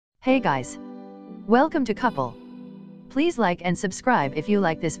Hey guys! Welcome to Couple. Please like and subscribe if you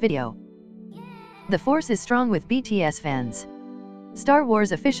like this video. The force is strong with BTS fans. Star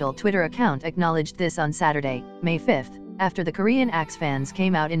Wars official Twitter account acknowledged this on Saturday, May 5th, after the Korean act's fans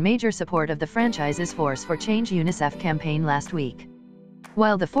came out in major support of the franchise's Force for Change UNICEF campaign last week.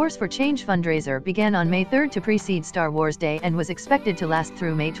 While the Force for Change fundraiser began on May 3rd to precede Star Wars Day and was expected to last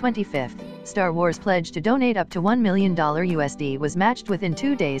through May 25th, Star Wars' pledge to donate up to $1 million USD was matched within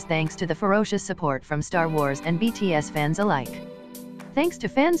 2 days thanks to the ferocious support from Star Wars and BTS fans alike. Thanks to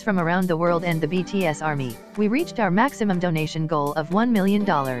fans from around the world and the BTS army, we reached our maximum donation goal of $1 million.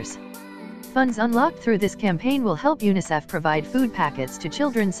 Funds unlocked through this campaign will help UNICEF provide food packets to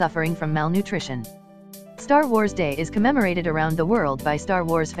children suffering from malnutrition. Star Wars Day is commemorated around the world by Star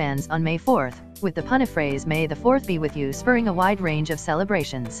Wars fans on May 4th, with the puniphrase "May the 4th be with you" spurring a wide range of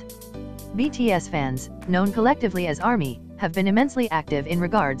celebrations. BTS fans, known collectively as ARMY, have been immensely active in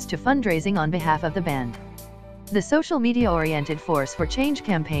regards to fundraising on behalf of the band. The social media-oriented Force for Change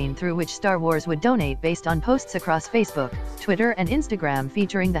campaign, through which Star Wars would donate based on posts across Facebook, Twitter and Instagram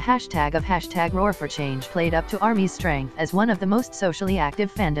featuring the hashtag of #RoarForChange, played up to ARMY's strength as one of the most socially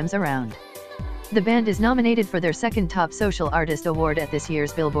active fandoms around. The band is nominated for their second Top Social Artist Award at this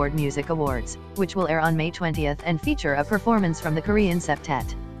year's Billboard Music Awards, which will air on May 20th and feature a performance from the Korean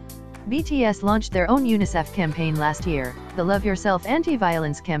septet. BTS launched their own UNICEF campaign last year. The Love Yourself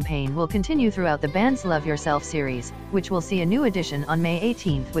anti-violence campaign will continue throughout the band's Love Yourself series, which will see a new edition on May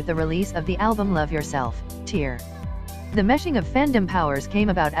 18th with the release of the album Love Yourself, Tear. The meshing of fandom powers came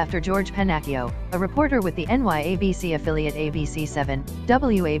about after George Pennacchio, a reporter with the NYABC affiliate ABC7,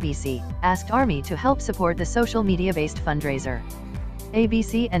 WABC, asked ARMY to help support the social media-based fundraiser.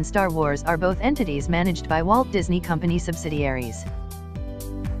 ABC and Star Wars are both entities managed by Walt Disney Company subsidiaries.